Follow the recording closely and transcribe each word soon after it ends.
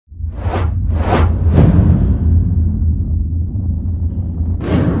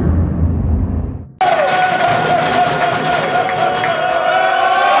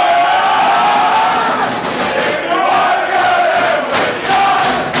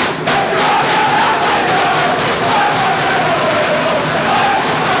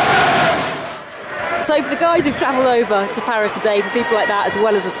guys who've travelled over to Paris today, for people like that as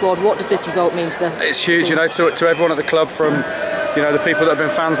well as the squad, what does this result mean to the It's huge, team? you know, to everyone at the club, from the people that have been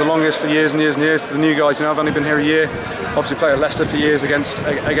fans the longest for years and years and years to the new guys. You know, I've only been here a year. Obviously played at Leicester for years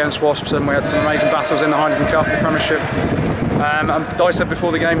against Wasps, and we had some amazing battles in the Heineken Cup, the Premiership. And Di said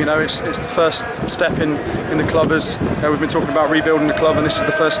before the game, you know, it's the first step in the club. As we've been talking about rebuilding the club, and this is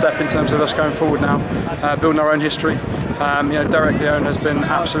the first step in terms of us going forward now, building our own history. Derek, the owner, has been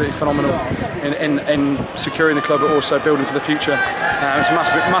absolutely phenomenal in securing the club, but also building for the future. It's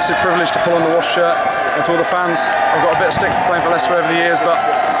a massive privilege to pull on the Wasps shirt, and to all the fans, I've got a bit of stick for playing for Leicester over the years, but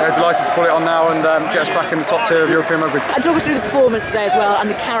delighted to pull it on now and get us back in the top tier of European rugby. And talk us through the performance today as well, and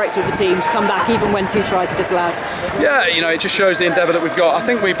the character of the team to come back even when 2 tries were disallowed. Yeah, you know, it just shows the endeavour that we've got. I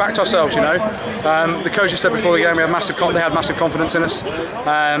think we backed ourselves, you know. The coaches said before the game they had massive confidence in us.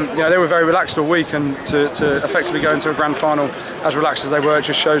 They were very relaxed all week, and to effectively go into a grand final as relaxed as they were, it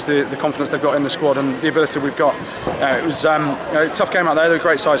just shows the confidence they've got in the squad and the ability we've got. It was a tough game out there. They were a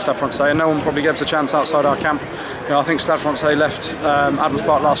great side, Stade Francais, and no one probably gave us a chance outside our camp. I think Stade Francais left Adams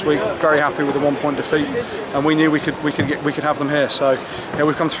Park last week very happy with a 1-point defeat, and we knew we could have them here. So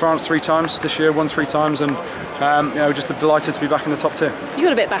we've come to France 3 times this year, won 3 times, and we're just delighted to be back in the top tier. You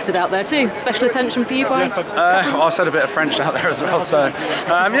got a bit battered out there too. Special attention for you, Brian? I said a bit of French out there as well. So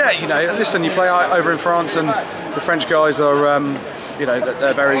listen, you play over in France, and the French guys are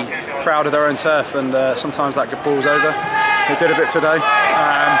they're very proud of their own turf, and sometimes that balls over. They did a bit today.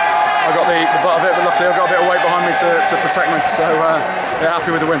 I got the butt of it, but luckily I've got a bit of weight behind me to protect me, so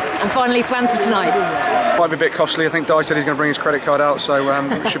happy with the win. And finally, plans for tonight? Might be a bit costly. I think Di said he's going to bring his credit card out, so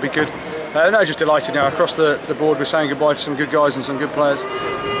it should be good. Just delighted. Across the board we're saying goodbye to some good guys and some good players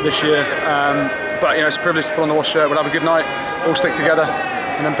this year, but it's a privilege to put on the Wasps shirt. We'll have a good night, all stick together,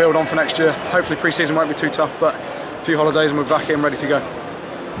 and then build on for next year. Hopefully pre-season won't be too tough, but a few holidays and we're back in ready to go.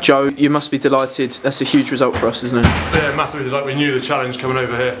 Joe, you must be delighted. That's a huge result for us, isn't it? Yeah, massively delighted. We knew the challenge coming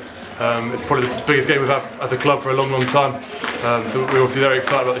over here. It's probably the biggest game we've had as a club for a long time. So we're obviously very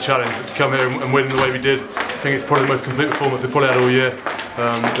excited about the challenge. But to come here and win the way we did, I think it's probably the most complete performance we've probably had all year.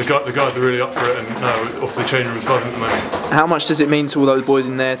 The guys are really up for it, and obviously the change room is buzzing at the moment. How much does it mean to all those boys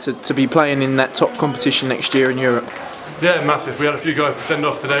in there to be playing in that top competition next year in Europe? Yeah, massive. We had a few guys to send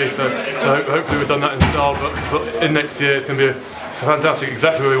off today, so hopefully we've done that in style. But in next year, it's going to be fantastic,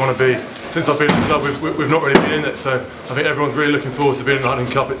 exactly where we want to be. Since I've been in the club, we've not really been in it, so I think everyone's really looking forward to being in the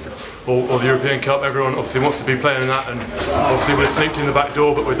Heineken Cup or the European Cup. Everyone obviously wants to be playing in that, and obviously we're sneaked in the back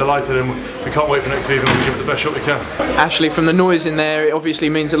door, but we're delighted, and we can't wait for next season. We'll give it the best shot we can. Ashley, from the noise in there, it obviously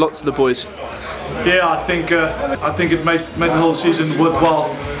means a lot to the boys. Yeah, I think it made the whole season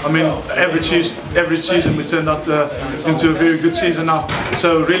worthwhile. I mean, every season we turned out into a very good season now.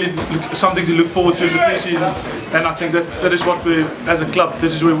 So really something to look forward to in the pre-season, and I think that is what we, as a club,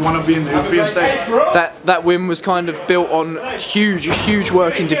 this is where we want to be in the European stage. That win was kind of built on huge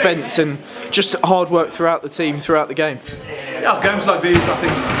work in defence and just hard work throughout the team, throughout the game. Yeah, games like these, I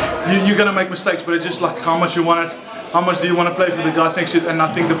think you're going to make mistakes, but it's just like how much you want it. How much do you want to play for the guys next year? And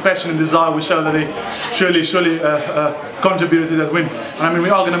I think the passion and desire will show that they surely contributed to that win. And I mean, we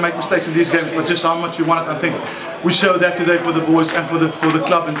are going to make mistakes in these games, but just how much you want it, I think we showed that today for the boys and for the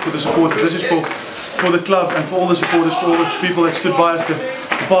club and for the supporters. This is for the club and for all the supporters, for all the people that stood by us the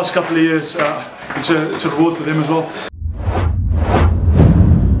past couple of years. It's a reward for them as well.